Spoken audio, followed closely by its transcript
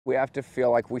We have to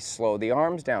feel like we slow the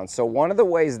arms down. So one of the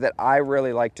ways that I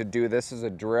really like to do this as a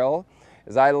drill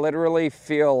is I literally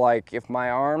feel like if my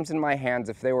arms and my hands,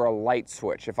 if they were a light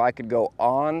switch, if I could go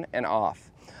on and off.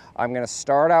 I'm gonna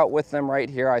start out with them right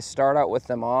here. I start out with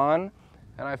them on,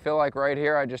 and I feel like right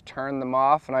here I just turn them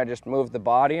off and I just move the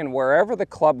body, and wherever the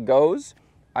club goes,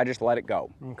 I just let it go.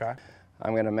 Okay.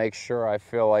 I'm gonna make sure I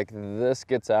feel like this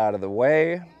gets out of the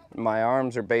way. My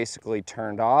arms are basically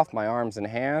turned off, my arms and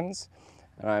hands.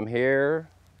 And I'm here,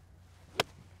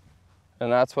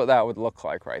 and that's what that would look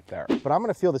like right there. But I'm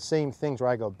gonna feel the same things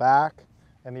where I go back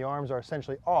and the arms are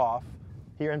essentially off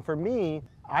here. And for me,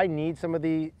 I need some of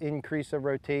the increase of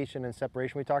rotation and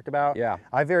separation we talked about. Yeah.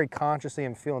 I very consciously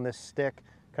am feeling this stick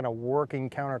kind of working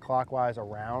counterclockwise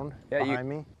around behind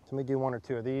me. So let me do one or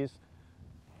two of these.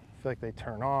 I feel like they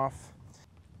turn off.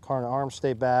 Arms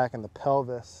stay back and the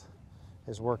pelvis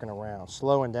is working around,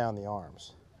 slowing down the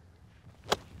arms.